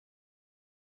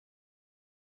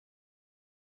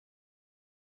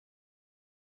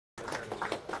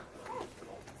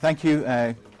Thank you.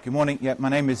 Good morning. Yeah, my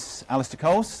name is Alistair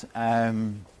Coles.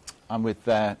 I'm with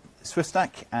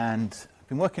SwiftStack, and I've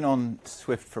been working on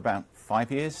Swift for about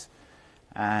 5 years,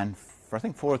 and for I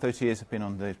think 4 of those years I've been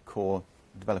on the core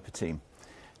developer team.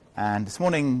 And this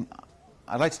morning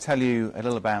I'd like to tell you a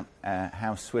little about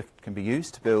how Swift can be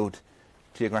used to build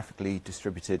geographically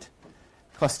distributed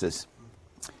clusters.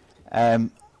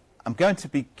 I'm going to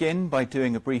begin by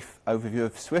doing a brief overview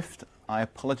of Swift. I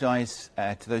apologise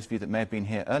to those of you that may have been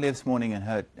here earlier this morning and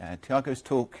heard Tiago's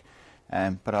talk,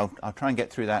 but I'll try and get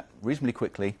through that reasonably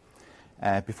quickly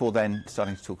before then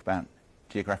starting to talk about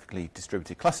geographically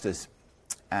distributed clusters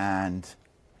and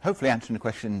hopefully answering the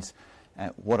questions,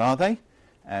 what are they,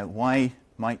 why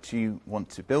might you want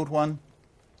to build one,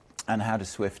 and how does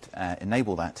Swift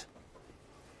enable that.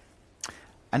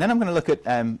 And then I'm going to look at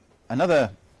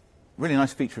another really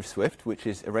nice feature of Swift, which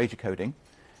is erasure coding,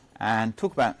 and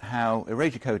talk about how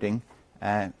erasure coding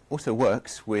also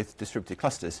works with distributed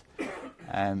clusters.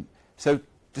 So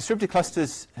distributed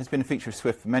clusters has been a feature of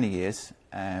Swift for many years.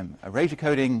 Erasure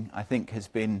coding, I think, has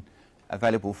been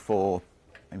available for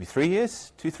maybe 3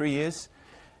 years, 2-3 years.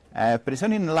 But it's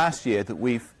only in the last year that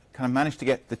we've kind of managed to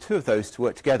get the two of those to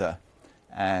work together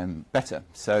better.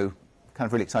 So kind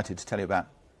of really excited to tell you about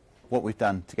what we've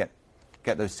done to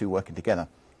get those two working together.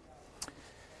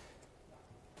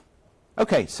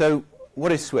 Okay, so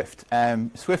what is Swift?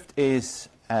 Swift is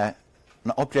an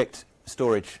object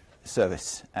storage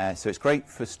service. So it's great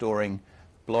for storing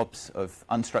blobs of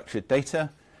unstructured data,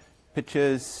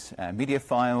 pictures, media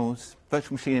files,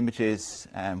 virtual machine images,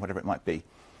 whatever it might be.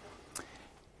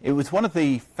 It was one of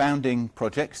the founding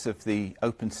projects of the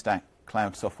OpenStack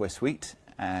Cloud Software Suite,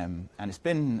 and it's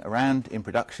been around in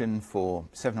production for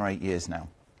 7 or 8 years now.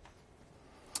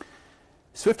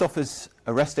 Swift offers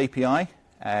a REST API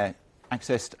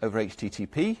accessed over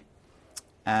HTTP,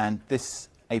 and this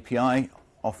API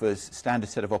offers a standard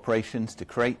set of operations to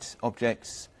create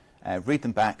objects, read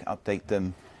them back, update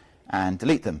them, and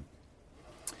delete them.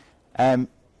 Now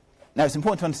it's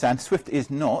important to understand Swift is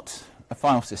not a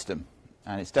file system,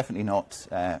 and it's definitely not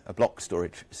a block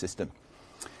storage system.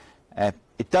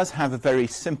 It does have a very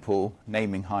simple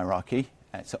naming hierarchy.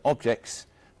 So objects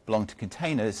belong to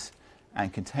containers,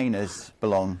 and containers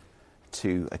belong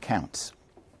to accounts.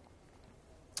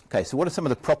 Okay, so what are some of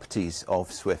the properties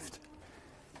of Swift?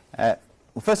 Well,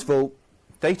 first of all,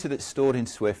 data that's stored in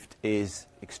Swift is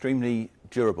extremely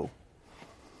durable.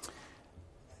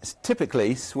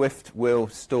 Typically, Swift will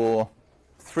store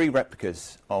 3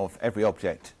 replicas of every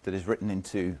object that is written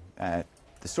into the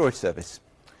storage service.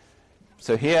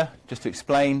 So here, just to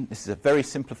explain, this is a very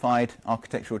simplified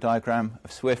architectural diagram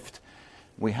of Swift.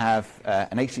 We have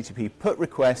an HTTP put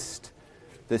request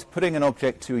that's putting an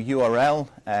object to a URL,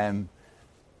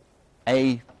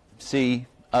 A, C,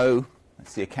 O,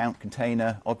 that's the account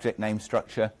container, object name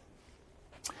structure.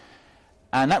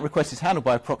 And that request is handled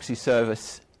by a proxy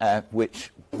service which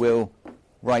will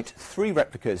write 3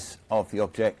 replicas of the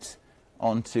object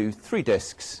onto 3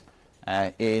 disks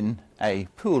in a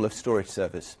pool of storage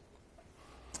servers.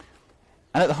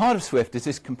 And at the heart of Swift is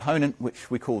this component which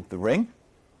we call the ring.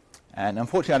 And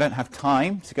unfortunately, I don't have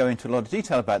time to go into a lot of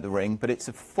detail about the ring, but it's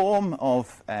a form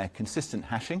of consistent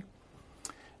hashing.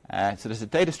 So there's a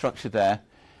data structure there,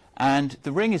 and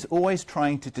the ring is always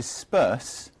trying to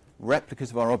disperse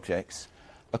replicas of our objects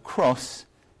across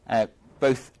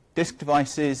both disk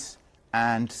devices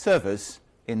and servers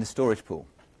in the storage pool.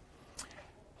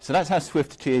 So that's how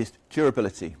Swift achieves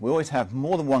durability. We always have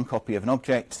more than one copy of an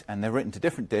object, and they're written to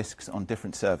different disks on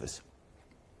different servers.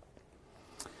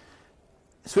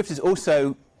 Swift is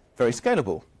also very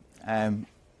scalable.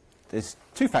 There's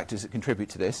 2 factors that contribute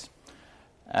to this.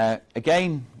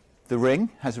 Again, the ring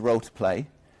has a role to play.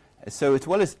 So as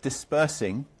well as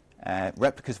dispersing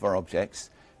replicas of our objects,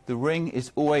 the ring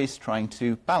is always trying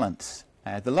to balance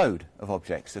the load of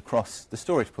objects across the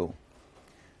storage pool.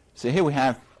 So here we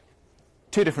have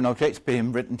 2 different objects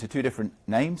being written to 2 different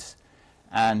names,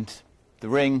 and the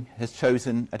ring has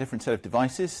chosen a different set of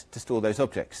devices to store those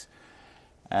objects.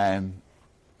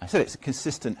 I said it's a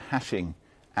consistent hashing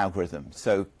algorithm.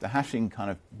 So the hashing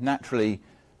kind of naturally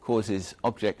causes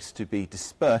objects to be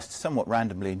dispersed somewhat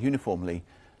randomly and uniformly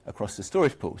across the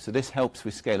storage pool. So this helps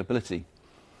with scalability.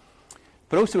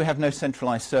 But also we have no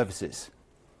centralized services.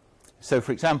 So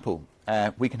for example,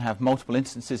 we can have multiple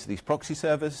instances of these proxy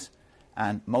servers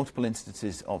and multiple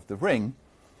instances of the ring.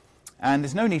 And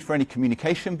there's no need for any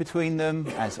communication between them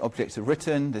as objects are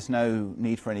written. There's no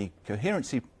need for any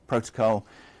coherency protocol.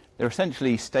 They're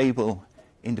essentially stable,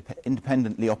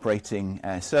 independently operating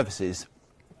services.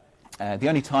 The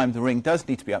only time the ring does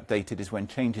need to be updated is when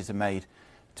changes are made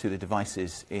to the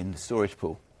devices in the storage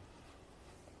pool.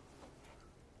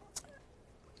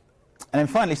 then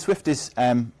finally, Swift is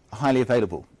highly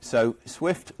available. So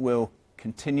Swift will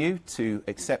continue to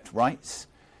accept writes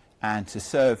and to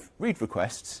serve read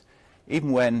requests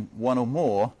even when one or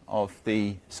more of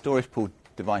the storage pool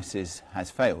devices has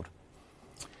failed.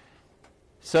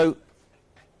 So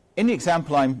in the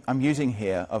example I'm using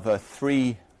here of a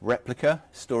 3 replica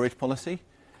storage policy,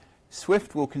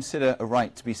 Swift will consider a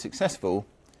write to be successful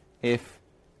if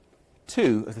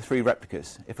 2 of the 3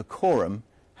 replicas, if a quorum,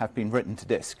 have been written to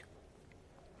disk.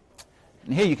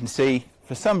 And here you can see,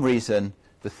 for some reason,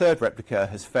 the 3rd replica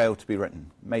has failed to be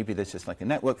written. Maybe there's just like a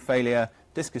network failure,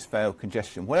 disk has failed,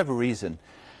 congestion, whatever reason.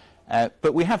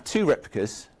 But we have 2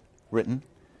 replicas written,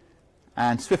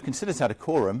 and Swift considers that a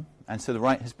quorum, and so the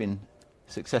write has been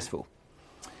successful.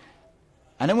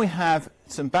 And then we have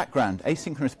some background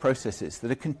asynchronous processes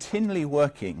that are continually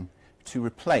working to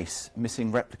replace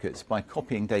missing replicas by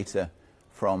copying data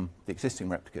from the existing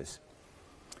replicas.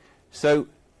 So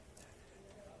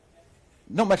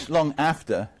not much long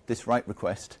after this write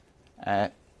request,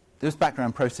 those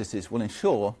background processes will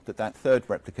ensure that that 3rd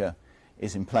replica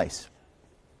is in place.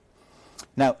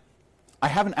 Now, I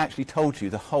haven't actually told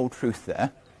you the whole truth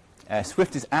there.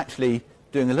 Swift is actually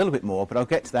doing a little bit more, but I'll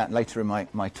get to that later in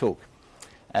my talk.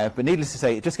 But needless to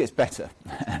say, it just gets better.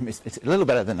 It's a little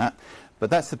better than that, but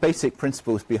that's the basic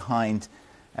principles behind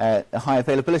a high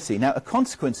availability. Now, a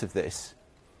consequence of this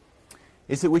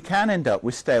is that we can end up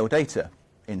with stale data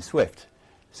in Swift.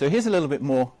 So here's a little bit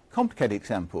more complicated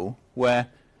example where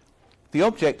the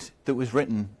object that was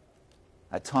written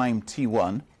at time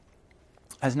t1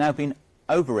 has now been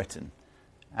overwritten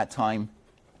at time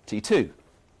t2.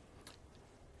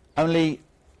 Only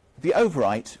the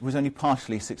overwrite was only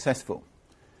partially successful.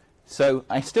 So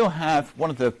I still have one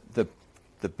of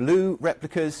the blue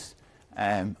replicas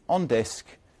on disk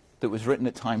that was written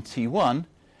at time t1,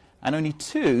 and only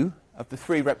 2 of the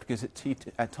 3 replicas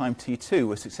at time t2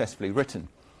 were successfully written.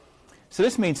 So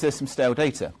this means there's some stale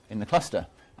data in the cluster,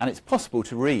 and it's possible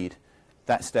to read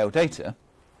that stale data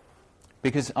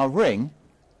because our ring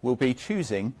will be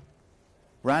choosing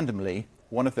randomly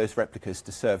one of those replicas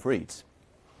to serve reads.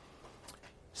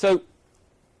 So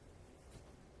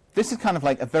this is kind of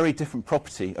like a very different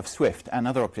property of Swift and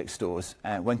other object stores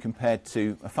when compared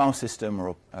to a file system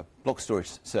or a block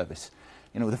storage service.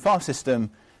 You know, with a file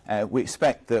system, we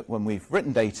expect that when we've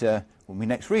written data, when we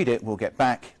next read it, we'll get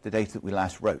back the data that we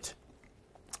last wrote.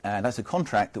 That's a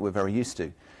contract that we're very used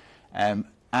to. And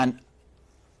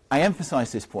I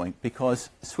emphasize this point because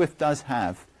Swift does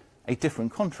have a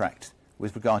different contract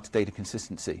with regard to data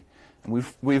consistency. And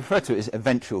we refer to it as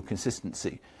eventual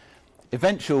consistency.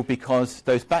 Eventual because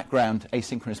those background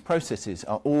asynchronous processes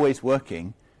are always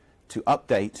working to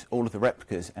update all of the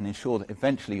replicas and ensure that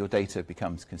eventually your data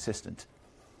becomes consistent.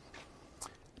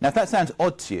 Now, if that sounds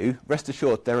odd to you, rest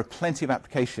assured there are plenty of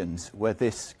applications where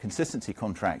this consistency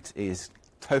contract is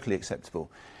totally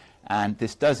acceptable. And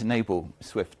this does enable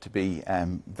Swift to be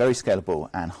very scalable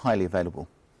and highly available.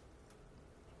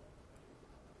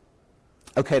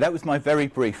 Okay, that was my very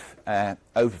brief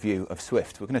overview of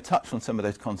Swift. We're going to touch on some of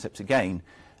those concepts again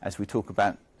as I talk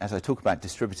about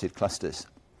distributed clusters.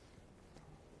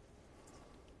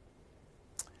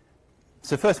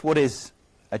 So first, what is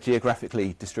a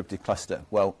geographically distributed cluster?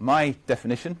 Well, my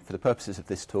definition for the purposes of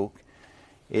this talk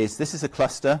is this is a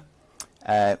cluster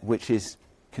which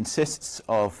consists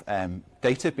of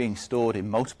data being stored in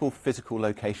multiple physical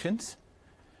locations,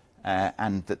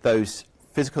 and that those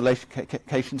physical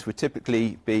locations would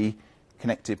typically be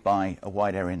connected by a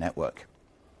wide area network.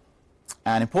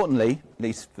 And importantly, at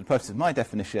least for the purpose of my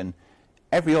definition,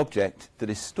 every object that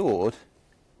is stored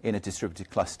in a distributed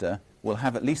cluster will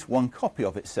have at least one copy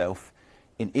of itself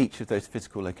in each of those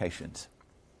physical locations.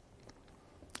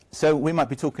 So we might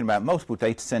be talking about multiple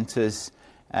data centers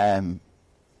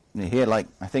here, like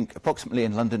I think approximately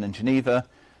in London and Geneva,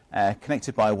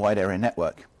 connected by a wide area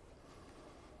network.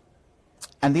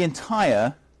 And the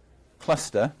entire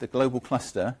cluster, the global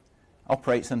cluster,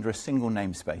 operates under a single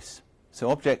namespace.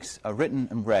 So objects are written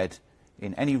and read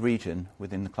in any region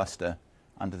within the cluster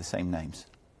under the same names.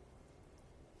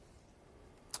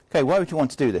 Okay, why would you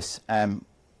want to do this?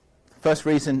 First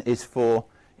reason is for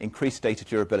increased data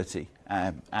durability,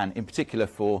 and in particular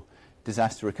for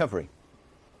disaster recovery.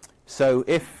 So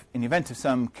if, in the event of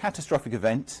some catastrophic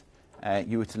event,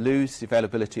 you were to lose the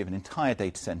availability of an entire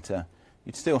data center,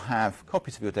 you'd still have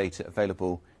copies of your data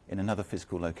available in another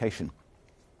physical location.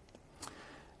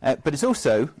 But it's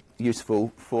also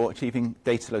useful for achieving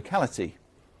data locality.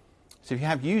 So if you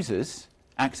have users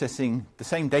accessing the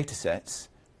same data sets,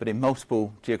 but in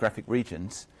multiple geographic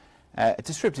regions, a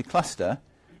distributed cluster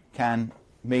can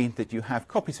mean that you have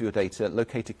copies of your data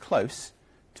located close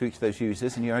to each of those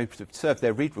users, and you're able to serve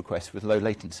their read requests with low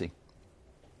latency.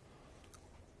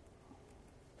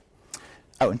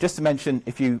 Oh, and just to mention,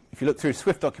 if you look through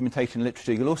Swift documentation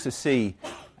literature, you'll also see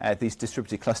these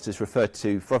distributed clusters referred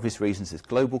to, for obvious reasons, as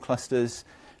global clusters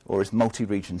or as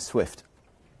multi-region Swift.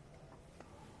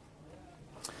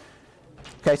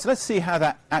 Okay, so let's see how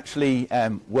that actually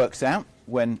works out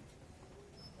when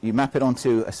you map it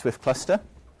onto a Swift cluster.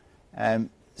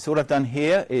 So what I've done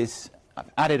here is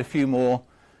I've added a few more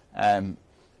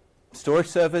storage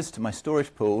servers to my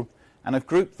storage pool, and I've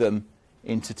grouped them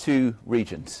into 2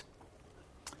 regions.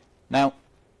 Now,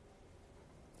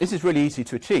 this is really easy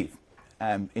to achieve.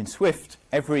 In Swift,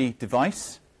 every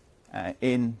device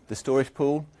in the storage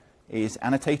pool is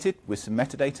annotated with some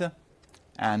metadata,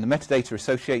 and the metadata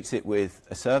associates it with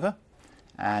a server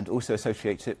and also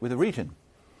associates it with a region.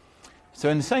 So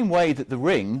in the same way that the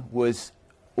ring was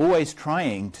always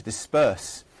trying to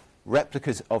disperse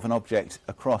replicas of an object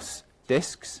across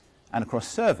disks and across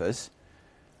servers,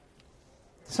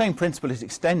 the same principle is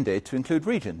extended to include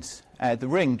regions. The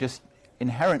ring just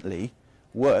inherently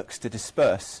works to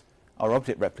disperse our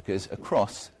object replicas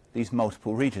across these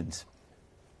multiple regions.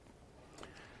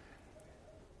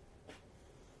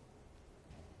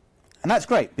 And that's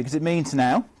great, because it means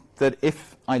now that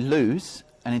if I lose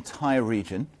an entire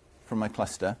region from my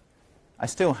cluster, I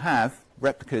still have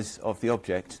replicas of the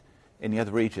object in the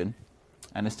other region,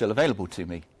 and they're still available to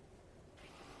me.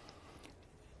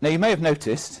 Now, you may have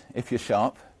noticed, if you're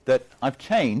sharp, that I've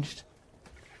changed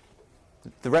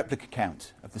the replica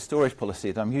count of the storage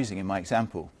policy that I'm using in my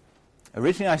example.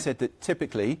 Originally, I said that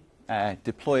typically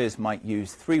deployers might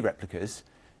use 3 replicas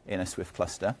in a Swift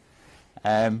cluster.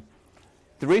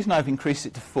 The reason I've increased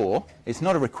it to 4, it's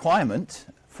not a requirement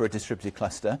for a distributed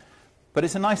cluster, but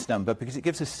it's a nice number because it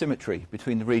gives us symmetry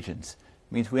between the regions.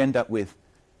 It means we end up with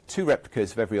 2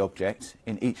 replicas of every object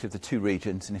in each of the 2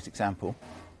 regions in this example.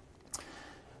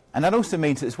 And that also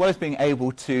means that as well as being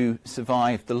able to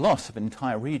survive the loss of an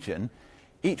entire region,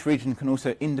 each region can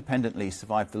also independently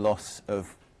survive the loss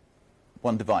of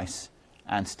one device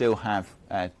and still have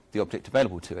the object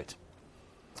available to it.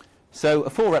 So a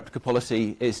 4 replica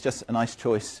policy is just a nice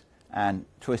choice, and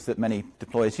choice that many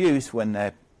deployers use when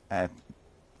they're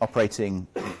operating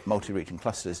multi-region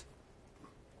clusters.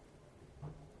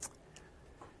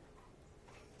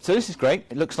 So this is great.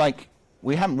 It looks like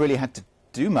we haven't really had to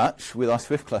do much with our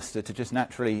Swift cluster to just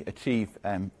naturally achieve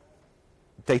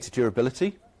data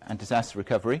durability and disaster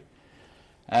recovery.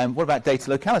 What about data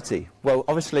locality? Well,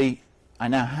 obviously, I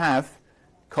now have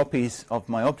copies of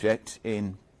my object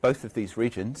in both of these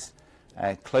regions,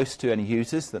 close to any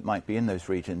users that might be in those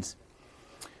regions.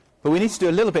 But we need to do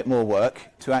a little bit more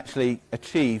work to actually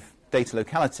achieve data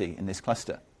locality in this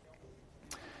cluster.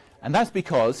 And that's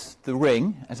because the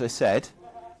ring, as I said,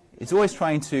 is always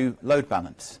trying to load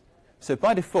balance. So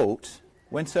by default,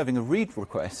 when serving a read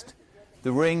request,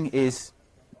 the ring is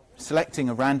selecting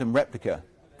a random replica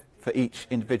for each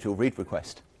individual read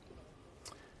request.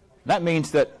 That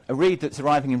means that a read that's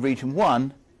arriving in region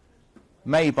 1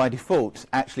 may, by default,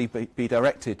 actually be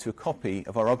directed to a copy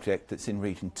of our object that's in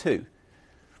region 2.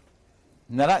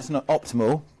 Now, that's not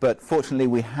optimal, but fortunately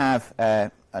we have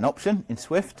an option in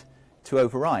Swift to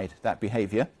override that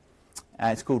behavior.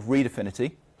 It's called read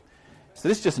affinity. So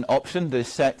this is just an option that is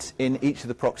set in each of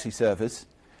the proxy servers,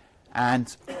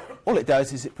 and all it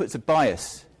does is it puts a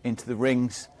bias into the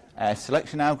ring's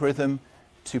selection algorithm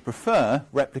to prefer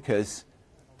replicas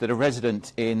that are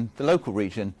resident in the local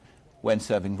region when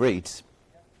serving reads.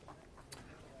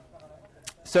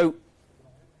 So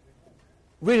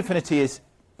read affinity is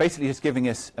basically just giving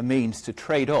us a means to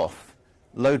trade off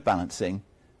load balancing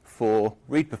for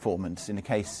read performance in the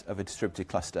case of a distributed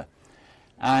cluster.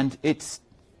 And it's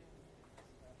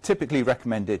typically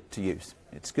recommended to use.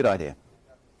 It's a good idea.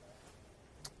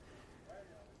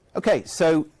 Okay,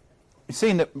 so we've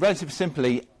seen that relatively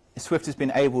simply, Swift has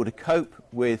been able to cope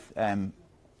with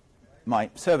my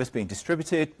service being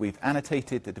distributed. We've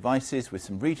annotated the devices with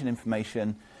some region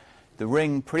information. The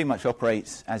ring pretty much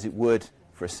operates as it would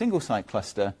for a single site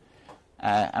cluster,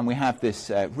 and we have this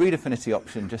read affinity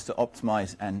option just to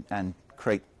optimize and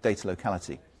create data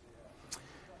locality.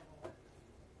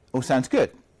 All sounds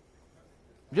good.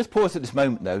 Just pause at this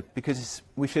moment, though, because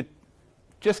we should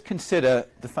just consider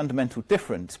the fundamental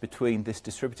difference between this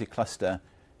distributed cluster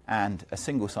and a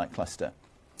single site cluster,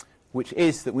 which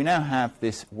is that we now have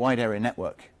this wide area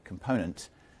network component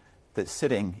that's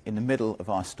sitting in the middle of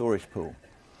our storage pool.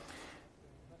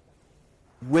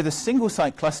 With a single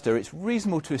site cluster, it's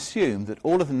reasonable to assume that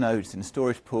all of the nodes in the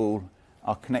storage pool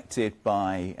are connected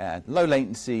by low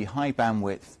latency, high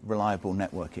bandwidth, reliable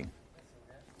networking.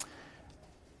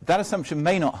 that assumption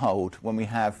may not hold when we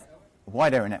have a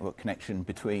wide area network connection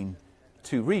between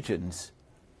two regions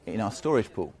in our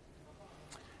storage pool.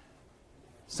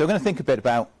 So we're going to think a bit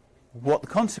about what the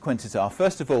consequences are,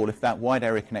 first of all, if that wide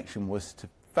area connection was to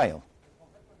fail.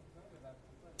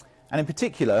 And in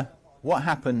particular, what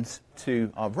happens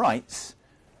to our writes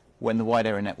when the wide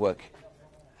area network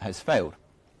has failed.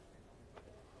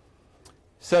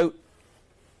 So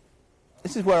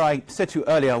this is where I said to you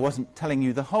earlier I wasn't telling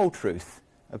you the whole truth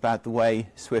about the way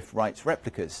Swift writes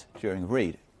replicas during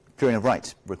a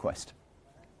write request.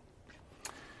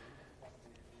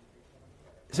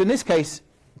 So in this case,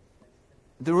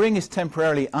 the ring is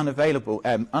temporarily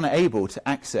unable to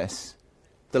access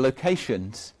the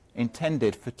locations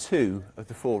intended for 2 of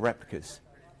the 4 replicas.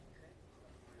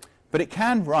 But it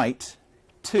can write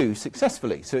 2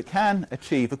 successfully, so it can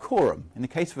achieve a quorum. In the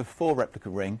case of a 4 replica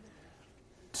ring,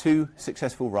 2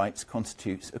 successful writes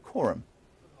constitutes a quorum.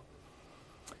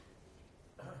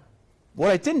 What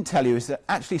I didn't tell you is that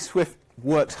actually Swift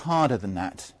works harder than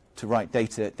that to write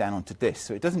data down onto disk,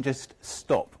 so it doesn't just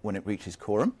stop when it reaches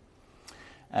quorum.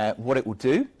 What it will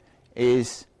do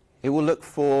is it will look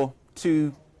for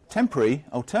 2 temporary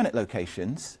alternate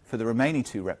locations for the remaining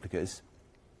 2 replicas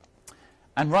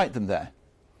and write them there.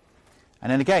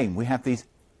 And then again, we have these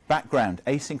background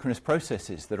asynchronous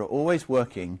processes that are always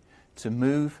working to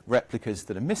move replicas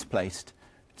that are misplaced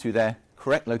to their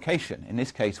correct location, in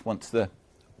this case once the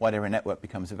wide area network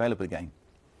becomes available again.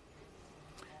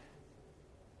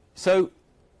 So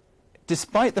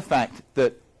despite the fact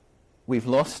that we've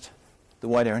lost the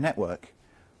wide area network,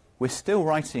 we're still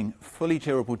writing fully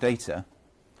durable data,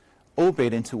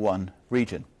 albeit into one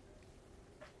region.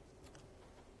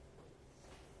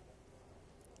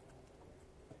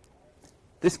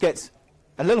 This gets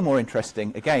a little more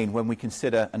interesting, again, when we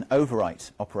consider an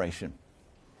overwrite operation.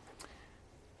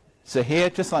 So here,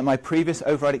 just like my previous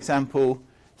overwrite example,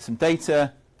 some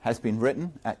data has been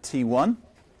written at T1,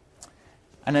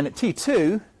 and then at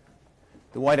T2,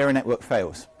 the wide area network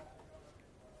fails.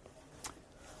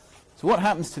 So what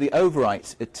happens to the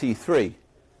overwrite at T3?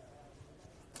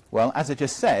 Well, as I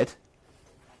just said,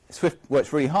 Swift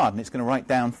works really hard, and it's going to write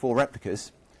down 4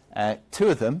 replicas. 2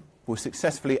 of them will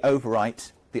successfully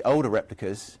overwrite the older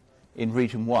replicas in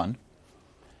region 1.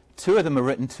 2 of them are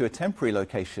written to a temporary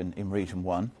location in region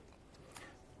 1.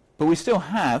 But we still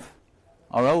have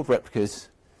our old replicas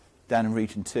down in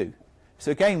region 2.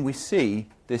 So again, we see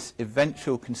this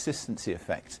eventual consistency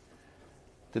effect,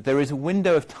 that there is a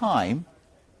window of time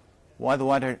while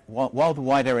the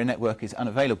wide area network is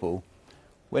unavailable,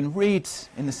 when reads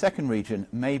in the second region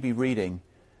may be reading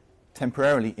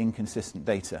temporarily inconsistent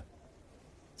data.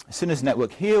 As soon as the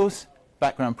network heals,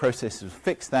 background processes will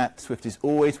fix that. Swift is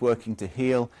always working to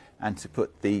heal and to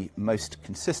put the most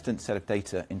consistent set of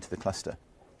data into the cluster.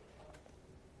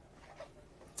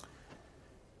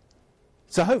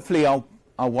 So hopefully our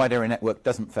wide area network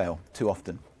doesn't fail too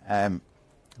often.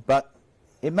 But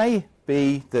it may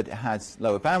be that it has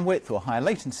lower bandwidth or higher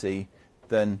latency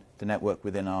than the network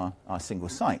within our single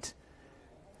site.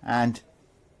 And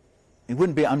it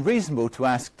wouldn't be unreasonable to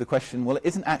ask the question, well,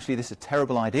 isn't actually this a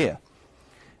terrible idea?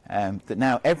 That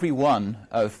now every one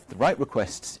of the write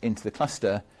requests into the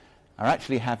cluster are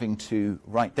actually having to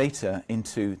write data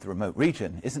into the remote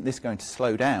region. Isn't this going to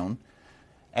slow down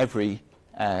every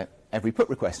put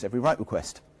request, every write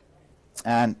request?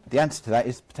 And the answer to that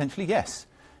is potentially yes,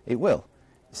 it will.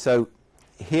 So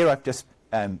here I've just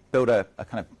built a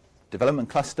kind of development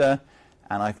cluster,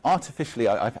 and I've artificially,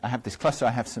 I have this cluster,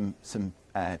 I have some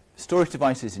storage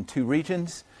devices in 2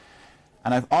 regions,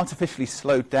 and I've artificially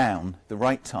slowed down the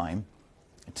write time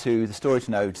to the storage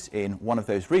nodes in one of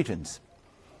those regions.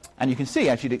 And you can see,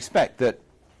 as you'd expect, that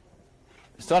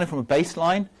starting from a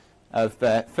baseline of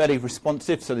fairly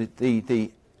responsive, so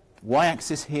the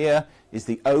y-axis here is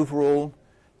the overall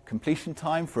completion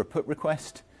time for a put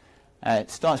request.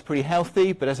 It starts pretty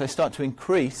healthy, but as I start to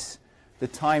increase the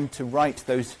time to write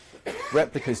those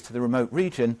replicas to the remote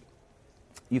region,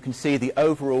 you can see the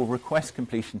overall request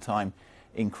completion time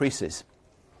increases.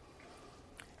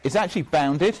 It's actually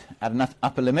bounded at an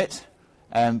upper limit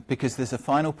because there's a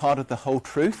final part of the whole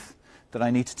truth that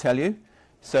I need to tell you.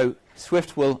 So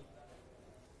Swift will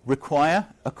require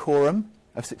a quorum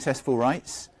of successful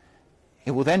writes.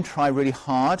 It will then try really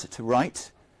hard to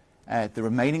write the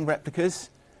remaining replicas,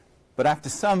 but after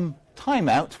some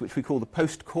timeout, which we call the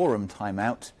post-quorum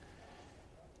timeout,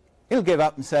 it'll give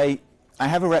up and say, I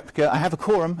have a replica, I have a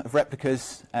quorum of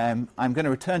replicas, I'm going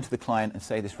to return to the client and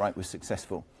say this write was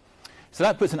successful. So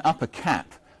that puts an upper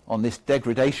cap on this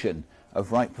degradation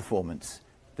of write performance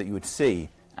that you would see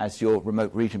as your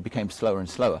remote region became slower and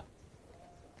slower.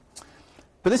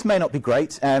 But this may not be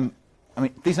great. I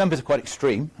mean, these numbers are quite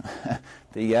extreme,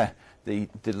 the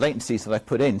latencies that I've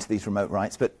put into these remote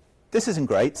writes, but this isn't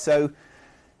great. So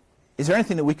is there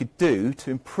anything that we could do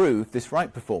to improve this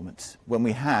write performance when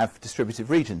we have distributed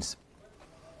regions?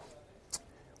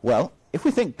 Well, if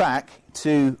we think back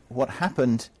to what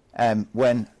happened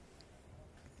when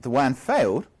the WAN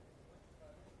failed,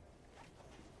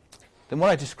 then what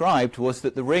I described was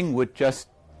that the ring would just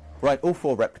write all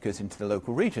 4 replicas into the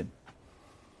local region.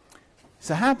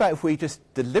 So how about if we just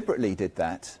deliberately did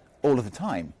that all of the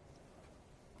time?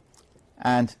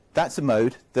 And that's a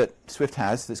mode that Swift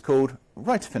has that's called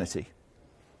write affinity,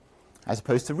 as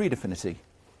opposed to read affinity.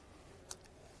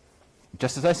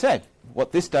 Just as I said,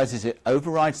 what this does is it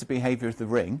overrides the behavior of the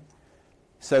ring.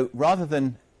 So rather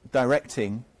than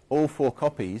directing all 4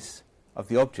 copies of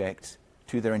the object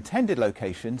to their intended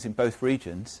locations in both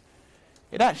regions,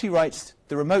 it actually writes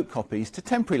the remote copies to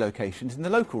temporary locations in the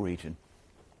local region.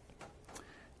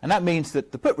 And that means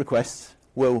that the put requests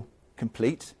will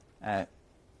complete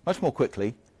much more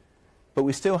quickly, but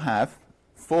we still have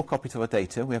 4 copies of our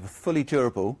data. We have a fully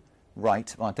durable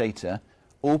write of our data,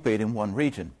 albeit in one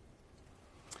region.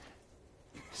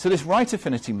 So this write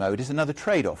affinity mode is another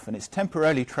trade-off, and it's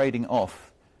temporarily trading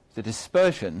off the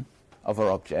dispersion of our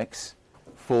objects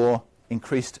for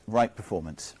increased write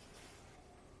performance.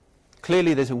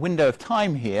 Clearly there's a window of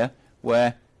time here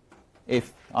where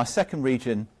if our second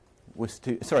region was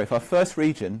to, if our first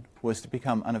region was to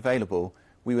become unavailable,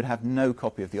 we would have no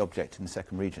copy of the object in the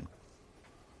second region.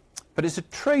 But it's a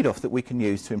trade-off that we can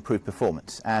use to improve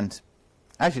performance, and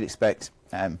as you'd expect,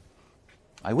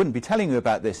 I wouldn't be telling you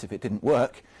about this if it didn't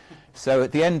work. So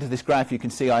at the end of this graph you can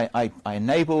see I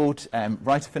enabled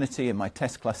write affinity in my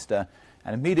test cluster,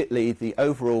 and immediately the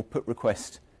overall put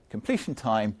request completion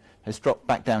time has dropped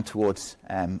back down towards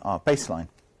our baseline.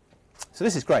 So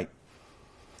this is great.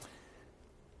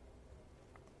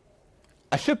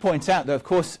 I should point out that, of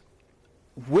course,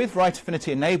 with write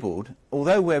affinity enabled,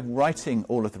 although we're writing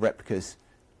all of the replicas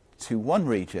to one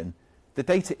region, the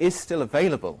data is still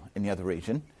available in the other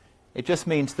region. It just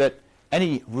means that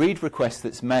any read request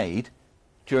that's made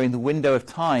during the window of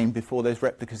time before those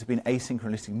replicas have been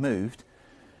asynchronously moved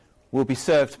will be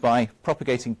served by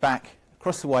propagating back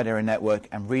across the wide area network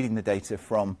and reading the data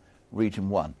from region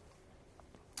 1.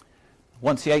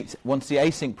 Once the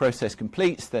async process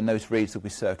completes, then those reads will be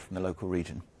served from the local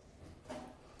region.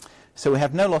 So we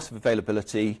have no loss of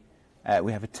availability,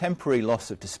 we have a temporary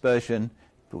loss of dispersion,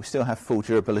 but we still have full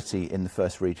durability in the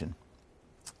first region.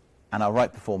 And our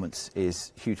write performance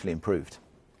is hugely improved.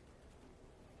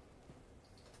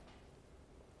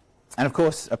 And of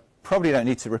course, I probably don't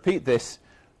need to repeat this,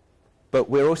 but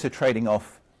we're also trading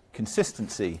off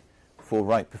consistency for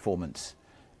write performance.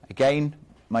 Again,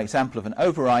 my example of an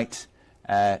overwrite,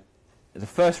 the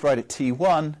first write at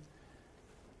T1,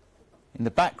 in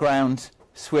the background,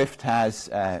 Swift has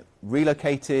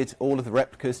relocated all of the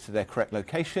replicas to their correct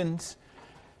locations.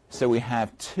 So we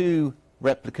have 2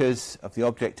 replicas of the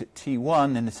object at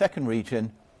T1 in the second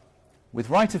region. With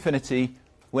write affinity,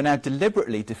 we're now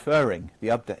deliberately deferring the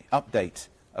update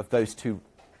of those 2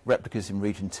 replicas in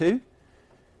region 2.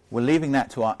 We're leaving that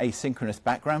to our asynchronous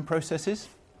background processes,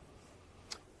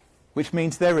 which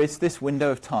means there is this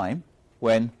window of time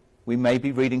when we may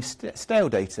be reading stale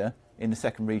data in the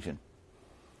second region.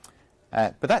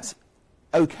 But that's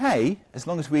okay as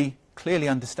long as we clearly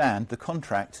understand the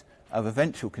contract of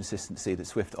eventual consistency that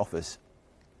Swift offers.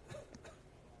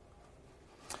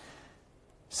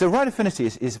 So write affinity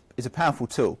is a powerful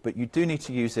tool, but you do need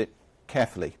to use it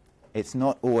carefully. It's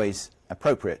not always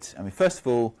appropriate. I mean, first of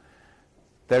all,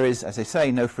 there is, as I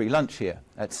say, no free lunch here.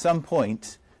 At some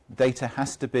point, data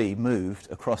has to be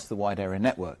moved across the wide area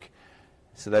network.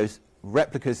 So those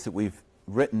replicas that we've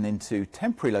written into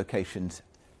temporary locations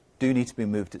do need to be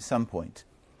moved at some point.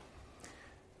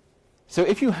 So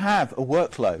if you have a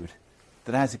workload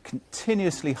that has a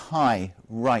continuously high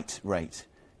write rate,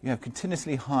 you have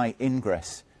continuously high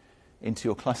ingress into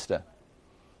your cluster,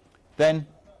 then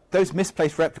those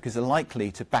misplaced replicas are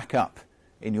likely to back up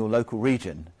in your local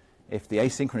region if the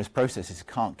asynchronous processes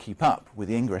can't keep up with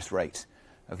the ingress rate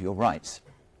of your writes.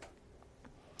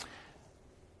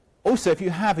 Also, if you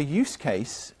have a use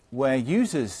case where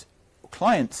users,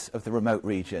 clients of the remote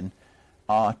region,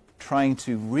 are trying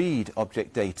to read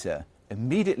object data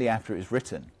immediately after it is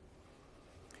written,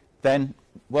 then,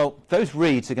 well, those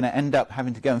reads are going to end up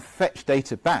having to go and fetch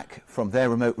data back from their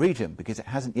remote region because it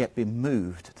hasn't yet been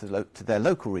moved to their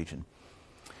local region.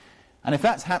 And if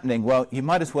that's happening, well, you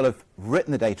might as well have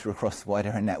written the data across the wide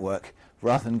area network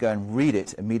rather than go and read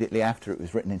it immediately after it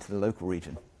was written into the local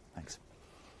region. Thanks.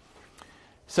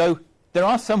 So there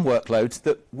are some workloads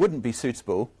that wouldn't be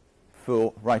suitable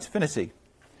for write affinity.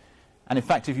 And in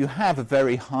fact, if you have a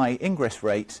very high ingress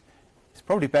rate, it's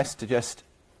probably best to just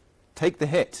take the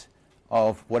hit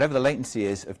of whatever the latency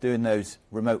is of doing those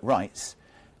remote writes,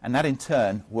 and that in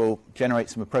turn will generate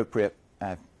some appropriate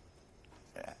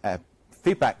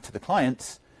feedback to the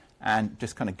clients and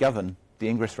just kind of govern the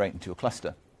ingress rate into your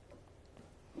cluster.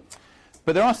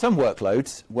 But there are some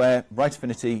workloads where write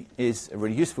affinity is a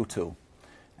really useful tool.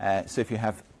 So if you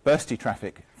have bursty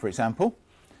traffic, for example,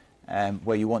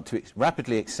 where you want to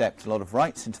rapidly accept a lot of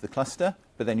writes into the cluster,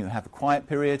 but then you have a quiet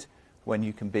period when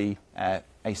you can be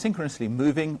asynchronously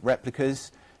moving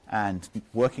replicas and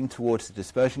working towards the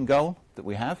dispersion goal that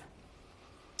we have.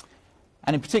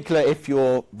 And in particular, if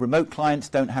your remote clients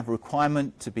don't have a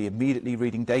requirement to be immediately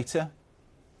reading data,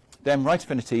 then write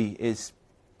affinity is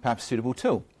perhaps a suitable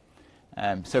tool.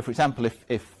 So for example,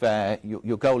 if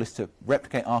your goal is to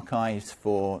replicate archives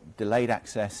for delayed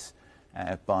access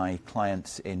by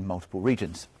clients in multiple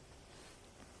regions.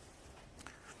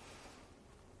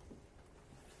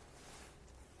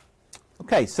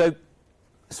 Okay, so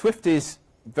Swift is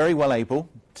very well able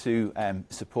to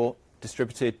support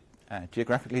distributed,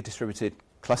 geographically distributed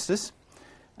clusters.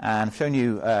 And I've shown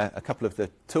you a couple of the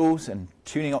tools and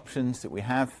tuning options that we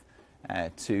have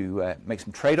to make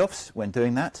some trade-offs when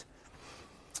doing that.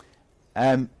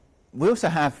 We also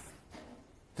have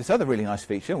this other really nice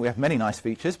feature. We have many nice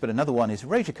features, but another one is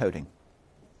erasure coding.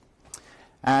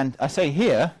 And I say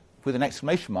here, with an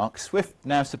exclamation mark, Swift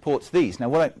now supports these. Now,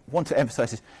 what I want to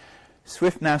emphasize is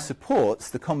Swift now supports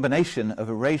the combination of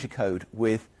erasure code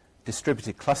with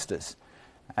distributed clusters.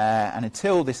 And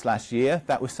until this last year,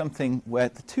 that was something where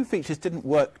the two features didn't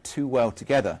work too well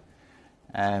together.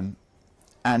 And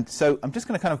so I'm just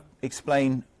going to kind of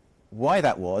explain why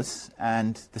that was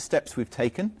and the steps we've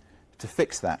taken to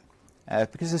fix that.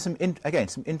 Because there's some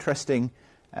interesting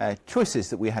choices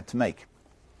that we had to make.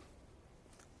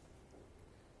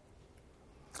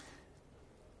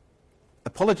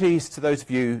 Apologies to those of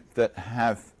you that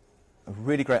have a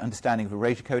really great understanding of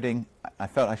erasure coding. I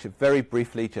felt I should very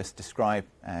briefly just describe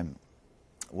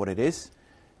what it is.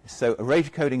 So erasure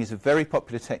coding is a very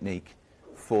popular technique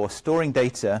for storing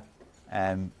data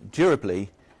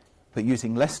durably, but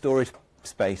using less storage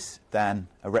space than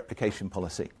a replication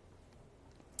policy.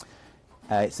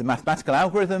 It's a mathematical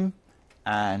algorithm,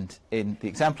 and in the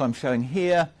example I'm showing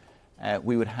here,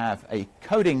 we would have a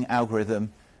coding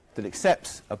algorithm that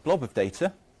accepts a blob of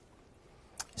data,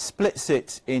 splits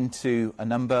it into a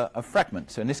number of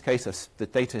fragments. So in this case, the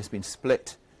data has been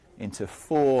split into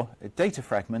 4 data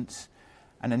fragments,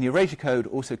 and then the erasure code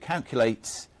also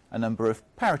calculates a number of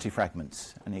parity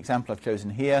fragments. And the example I've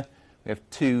chosen here, we have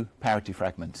 2 parity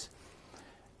fragments.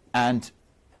 And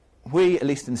we, at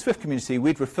least in the Swift community,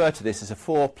 we'd refer to this as a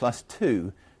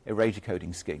 4+2 erasure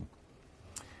coding scheme.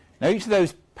 Now, each of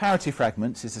those parity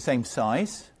fragments is the same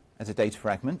size as a data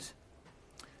fragment.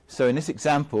 So in this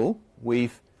example,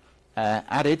 we've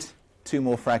added 2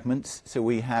 more fragments, so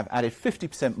we have added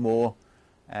 50% more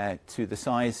to the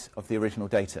size of the original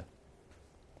data.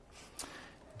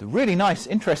 The really nice,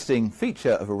 interesting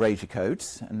feature of erasure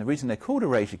codes, and the reason they're called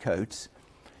erasure codes,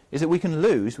 is that we can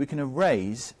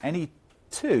erase any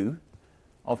 2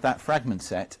 of that fragment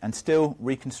set and still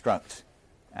reconstruct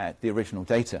the original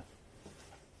data.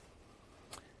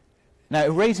 Now,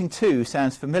 erasing 2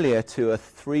 sounds familiar to a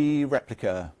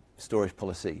 3-replica storage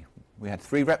policy. We had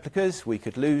 3 replicas, we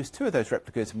could lose 2 of those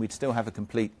replicas and we'd still have a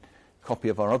complete copy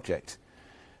of our object.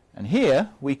 And here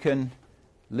we can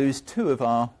lose 2 of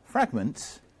our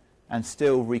fragments and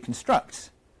still reconstruct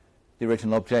the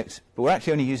original object, but we're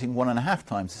actually only using 1.5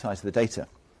 times the size of the data.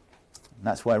 And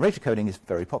that's why erasure coding is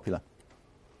very popular.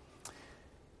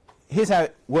 Here's how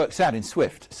it works out in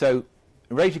Swift. So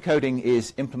erasure coding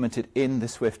is implemented in the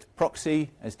Swift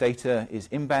proxy as data is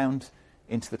inbound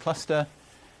into the cluster.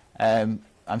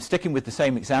 I'm sticking with the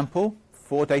same example,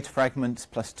 4 data fragments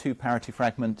plus 2 parity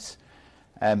fragments.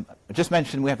 I just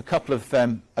mentioned we have a couple of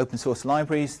open source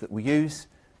libraries that we use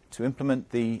to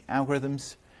implement the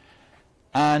algorithms.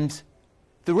 And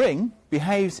the ring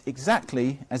behaves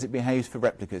exactly as it behaves for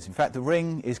replicas. In fact, the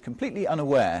ring is completely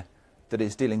unaware that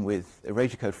it's dealing with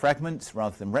erasure code fragments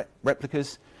rather than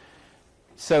replicas.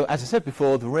 So, as I said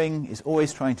before, the ring is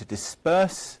always trying to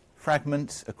disperse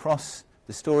fragments across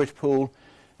the storage pool,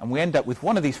 and we end up with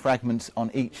one of these fragments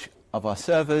on each of our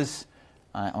servers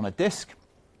on a disk,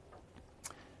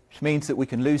 which means that we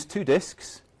can lose 2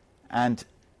 disks and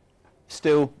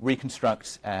still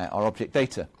reconstruct our object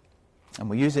data. And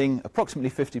we're using approximately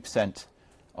 50%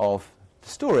 of the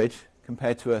storage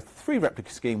compared to a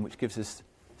 3-replica scheme, which gives us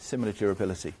similar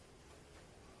durability.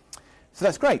 So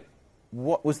that's great.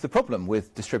 what was the problem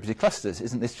with distributed clusters?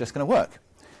 Isn't this just going to work?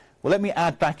 Well, let me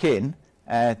add back in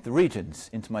the regions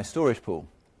into my storage pool.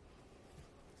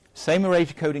 Same array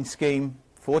decoding scheme,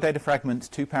 4 data fragments,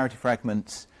 2 parity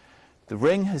fragments. The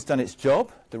ring has done its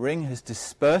job. The ring has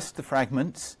dispersed the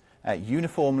fragments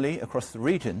uniformly across the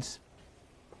regions.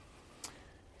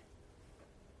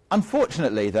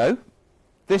 Unfortunately, though,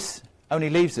 this only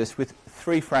leaves us with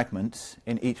 3 fragments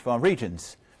in each of our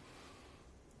regions.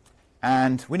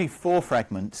 And we need 4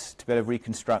 fragments to be able to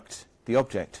reconstruct the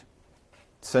object.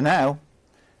 So now,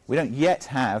 we don't yet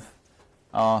have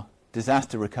our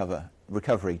disaster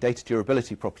recovery, data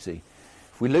durability property.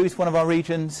 If we lose one of our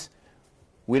regions,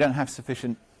 we don't have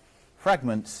sufficient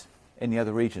fragments in the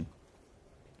other region.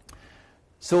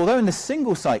 So although in the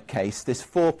single site case, this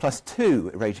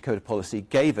 4+2 array decoder policy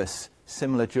gave us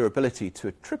similar durability to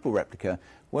a triple replica,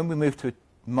 when we move to a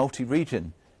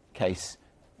multi-region case,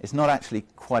 it's not actually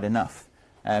quite enough,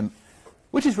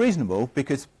 which is reasonable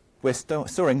because we're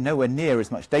storing nowhere near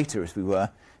as much data as we were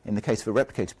in the case of a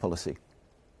replicated policy.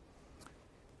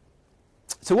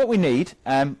 So what we need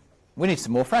some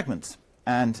more fragments.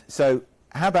 And so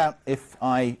how about if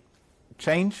I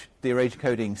change the array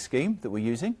decoding scheme that we're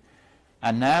using,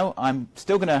 and now I'm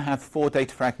still going to have 4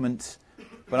 data fragments,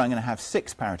 but I'm going to have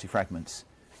 6 parity fragments.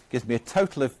 Gives me a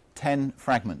total of 10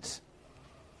 fragments.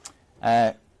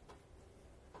 Why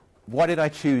did I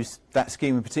choose that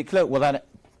scheme in particular? Well, that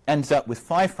ends up with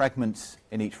 5 fragments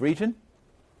in each region.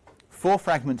 4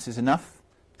 fragments is enough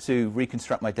to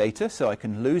reconstruct my data, so I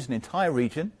can lose an entire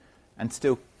region and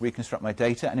still reconstruct my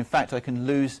data. And in fact, I can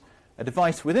lose a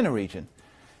device within a region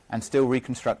and still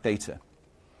reconstruct data.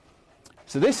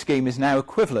 So this scheme is now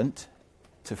equivalent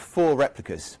to 4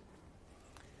 replicas.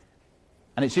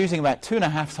 And it's using about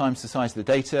 2.5 times the size of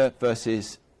the data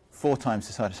versus 4 times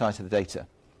the size of the data.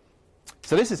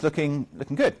 So this is looking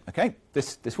good. Okay,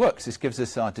 this works. This gives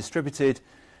us our distributed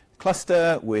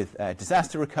cluster with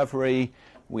disaster recovery.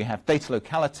 We have data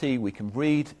locality. We can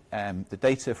read the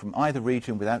data from either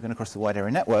region without going across the wide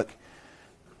area network.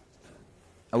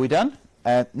 Are we done?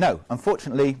 No.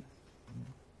 Unfortunately,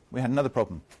 we had another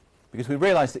problem, because we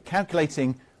realized that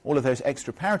calculating all of those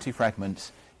extra parity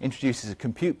fragments introduces a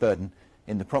compute burden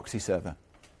in the proxy server.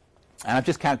 And I've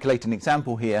just calculated an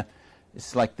example here.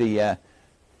 It's like the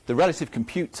relative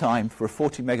compute time for a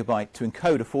 40 megabyte to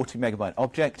encode a 40 megabyte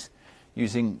object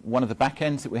using one of the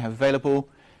backends that we have available.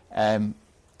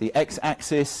 The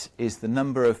x-axis is the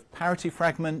number of parity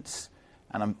fragments,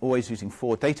 and I'm always using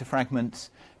 4 data fragments.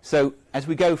 So as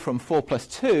we go from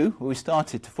 4+2, where we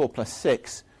started, to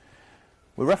 4+6,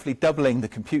 we're roughly doubling the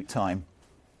compute time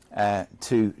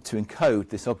to encode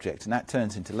this object, and that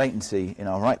turns into latency in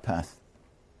our write path.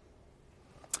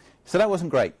 So that wasn't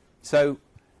great. So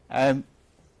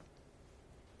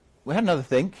we had another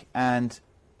think, and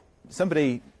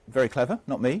somebody very clever,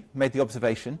 not me, made the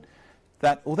observation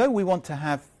that although we want to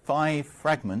have 5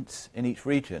 fragments in each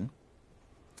region,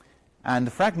 and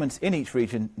the fragments in each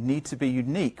region need to be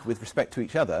unique with respect to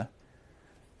each other,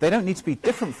 they don't need to be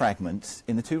different fragments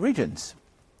in the 2 regions.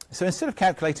 So instead of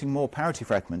calculating more parity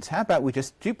fragments, how about we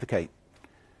just duplicate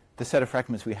the set of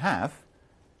fragments we have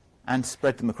and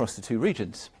spread them across the 2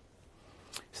 regions?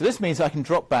 So this means I can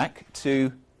drop back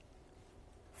to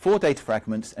 4 data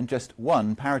fragments and just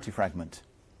 1 parity fragment.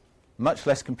 Much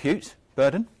less compute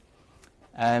burden.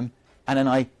 And then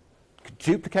I could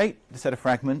duplicate the set of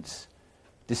fragments,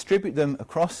 distribute them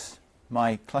across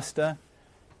my cluster,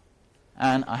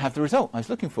 and I have the result I was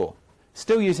looking for.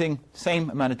 Still using the same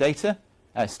amount of data,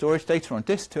 storage data on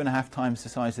disk, 2.5 times the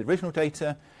size of the original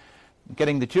data,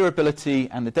 getting the durability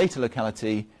and the data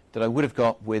locality that I would have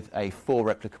got with a 4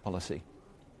 replica policy.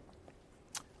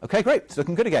 Okay, great. It's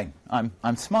looking good again.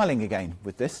 I'm smiling again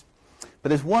with this. But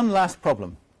there's one last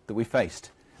problem that we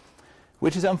faced,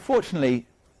 which is, unfortunately,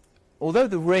 although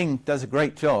the ring does a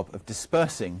great job of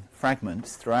dispersing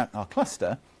fragments throughout our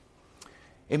cluster,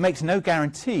 it makes no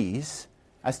guarantees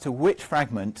as to which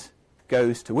fragment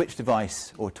goes to which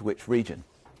device or to which region.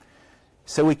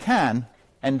 So we can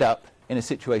end up in a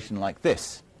situation like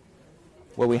this,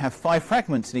 where we have 5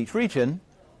 fragments in each region,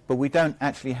 but we don't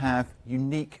actually have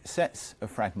unique sets of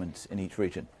fragments in each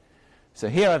region. So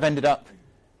here I've ended up,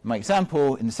 in my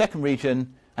example, in the second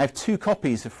region, I have 2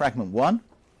 copies of fragment 1,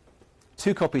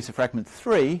 2 copies of fragment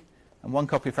 3, and 1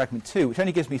 copy of fragment 2, which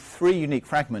only gives me 3 unique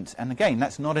fragments. And again,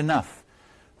 that's not enough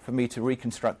for me to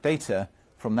reconstruct data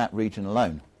from that region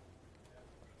alone.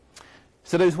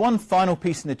 So there's one final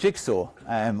piece in the jigsaw,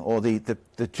 or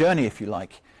the journey, if you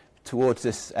like, towards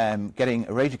this getting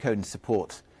array decoding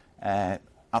support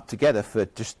up together for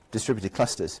distributed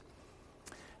clusters.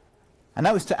 And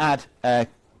that was to add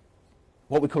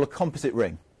what we call a composite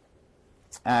ring.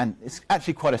 And it's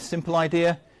actually quite a simple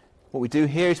idea. What we do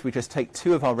here is we just take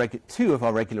two of our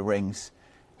regular rings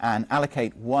and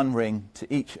allocate one ring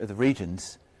to each of the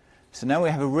regions. So now we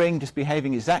have a ring just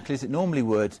behaving exactly as it normally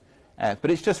would,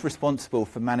 but it's just responsible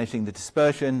for managing the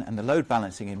dispersion and the load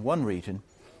balancing in one region,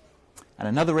 and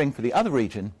another ring for the other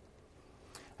region.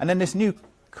 And then this new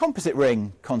composite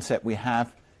ring concept we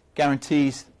have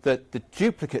guarantees that the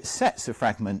duplicate sets of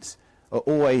fragments are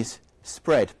always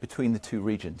spread between the two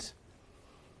regions.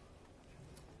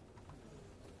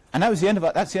 And that's the end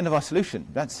of our solution.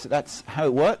 That's how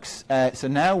it works. So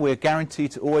now we're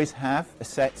guaranteed to always have a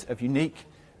set of unique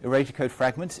erasure code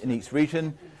fragments in each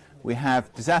region. We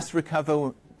have disaster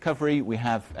recovery, we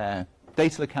have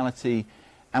data locality,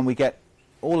 and we get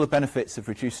all the benefits of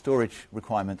reduced storage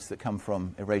requirements that come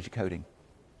from erasure coding.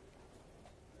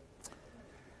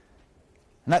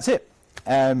 And that's it.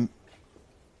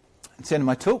 It's the end of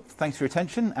my talk. Thanks for your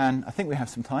attention, and I think we have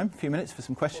some time, a few minutes for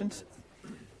some questions.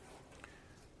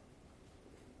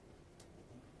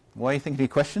 While you're thinking of your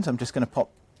questions, I'm just going to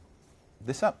pop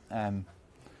this up.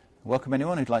 Welcome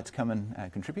anyone who'd like to come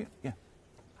and contribute. Yeah.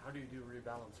 How do you do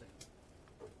rebalancing?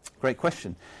 Great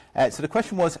question. So the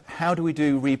question was, how do we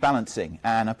do rebalancing?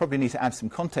 And I probably need to add some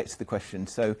context to the question.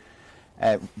 So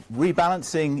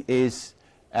rebalancing is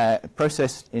a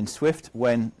process in Swift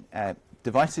when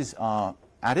devices are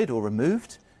added or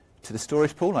removed to the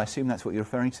storage pool. I assume that's what you're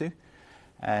referring to.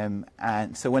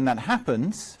 And so when that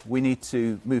happens, we need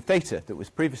to move data that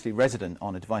was previously resident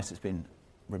on a device that's been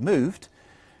removed,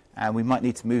 and we might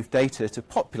need to move data to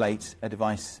populate a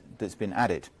device that's been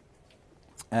added.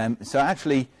 So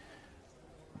actually,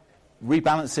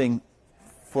 rebalancing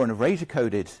for an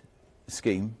erasure-coded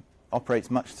scheme operates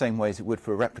much the same way as it would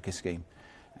for a replica scheme.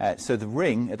 So the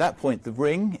ring, at that point, the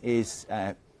ring is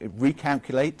it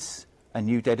recalculates a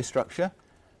new data structure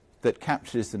that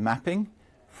captures the mapping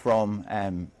from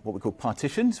what we call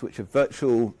partitions, which are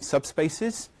virtual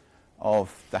subspaces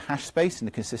of the hash space in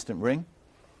the consistent ring.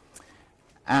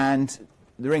 And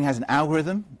the ring has an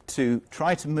algorithm to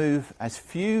try to move as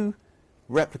few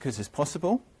replicas as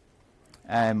possible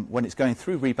when it's going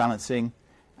through rebalancing,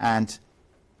 and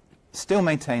still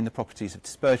maintain the properties of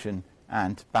dispersion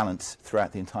and balance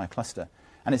throughout the entire cluster.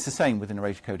 And it's the same with an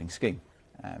erasure coding scheme,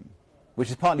 which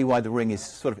is partly why the ring is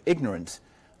sort of ignorant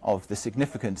of the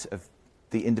significance of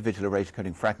the individual erasure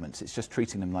coding fragments. It's just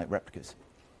treating them like replicas.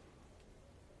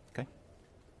 Okay.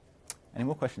 Any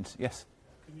more questions? Yes?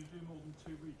 Can you do more than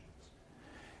two regions?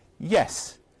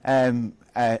 Yes. And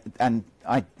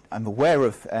I'm aware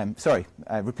of,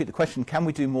 repeat the question, can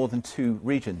we do more than two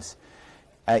regions?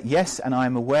 Yes, and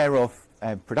I'm aware of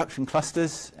production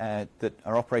clusters that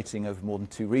are operating over more than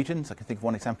two regions. I can think of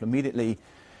one example immediately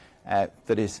that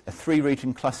is a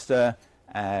three-region cluster,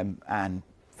 and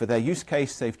for their use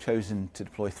case, they've chosen to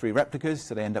deploy 3 replicas,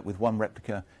 so they end up with 1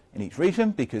 replica in each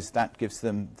region because that gives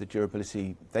them the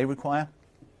durability they require.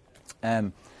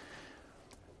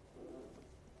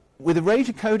 With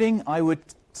erasure coding, I would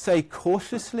say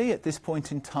cautiously at this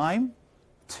point in time,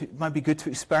 it might be good to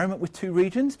experiment with 2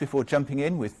 regions before jumping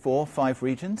in with 4 or 5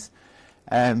 regions.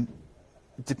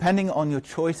 Depending on your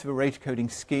choice of erasure coding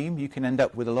scheme, you can end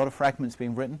up with a lot of fragments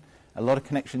being written, a lot of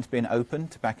connections being open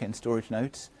to back-end storage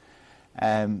nodes.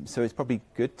 So it's probably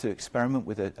good to experiment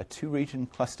with a 2-region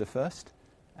cluster first.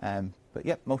 But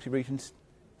yeah, multi-regions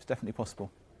is definitely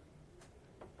possible.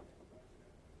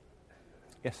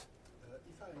 Yes?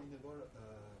 If I enable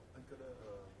encoder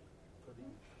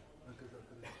coding,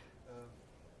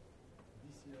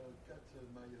 this cut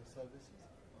my services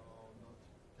or not?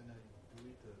 Can I do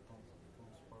it transparently?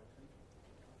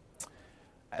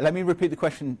 Let me repeat the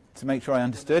question to make sure I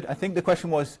understood. I think the question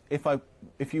was,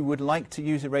 if you would like to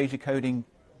use erasure coding,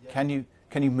 yeah,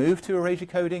 can you move to erasure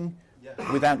coding,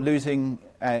 yeah, without losing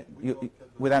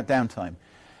without downtime?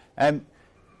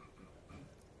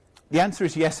 The answer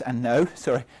is yes and no.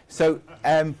 Sorry. So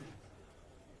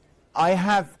I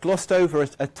have glossed over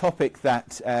a topic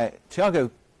that Thiago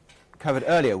covered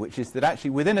earlier, which is that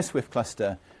actually within a Swift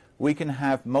cluster, we can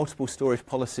have multiple storage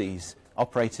policies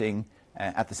operating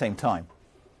at the same time.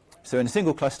 So in a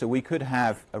single cluster, we could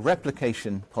have a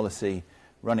replication policy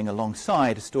running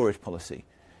alongside a storage policy.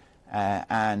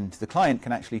 And the client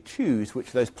can actually choose which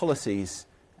of those policies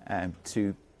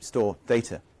to store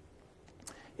data.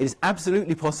 It is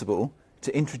absolutely possible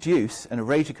to introduce an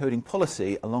erasure coding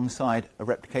policy alongside a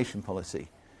replication policy.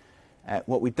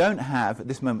 What we don't have at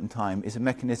this moment in time is a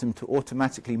mechanism to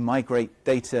automatically migrate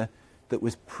data that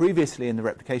was previously in the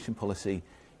replication policy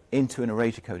into an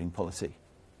erasure coding policy.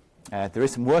 There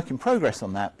is some work in progress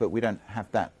on that, but we don't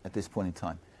have that at this point in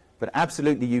time. But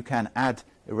absolutely you can add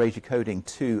erasure coding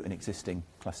to an existing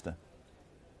cluster.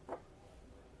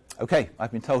 Okay,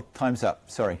 I've been told time's up.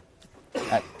 Sorry.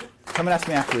 Come and ask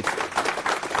me afterwards.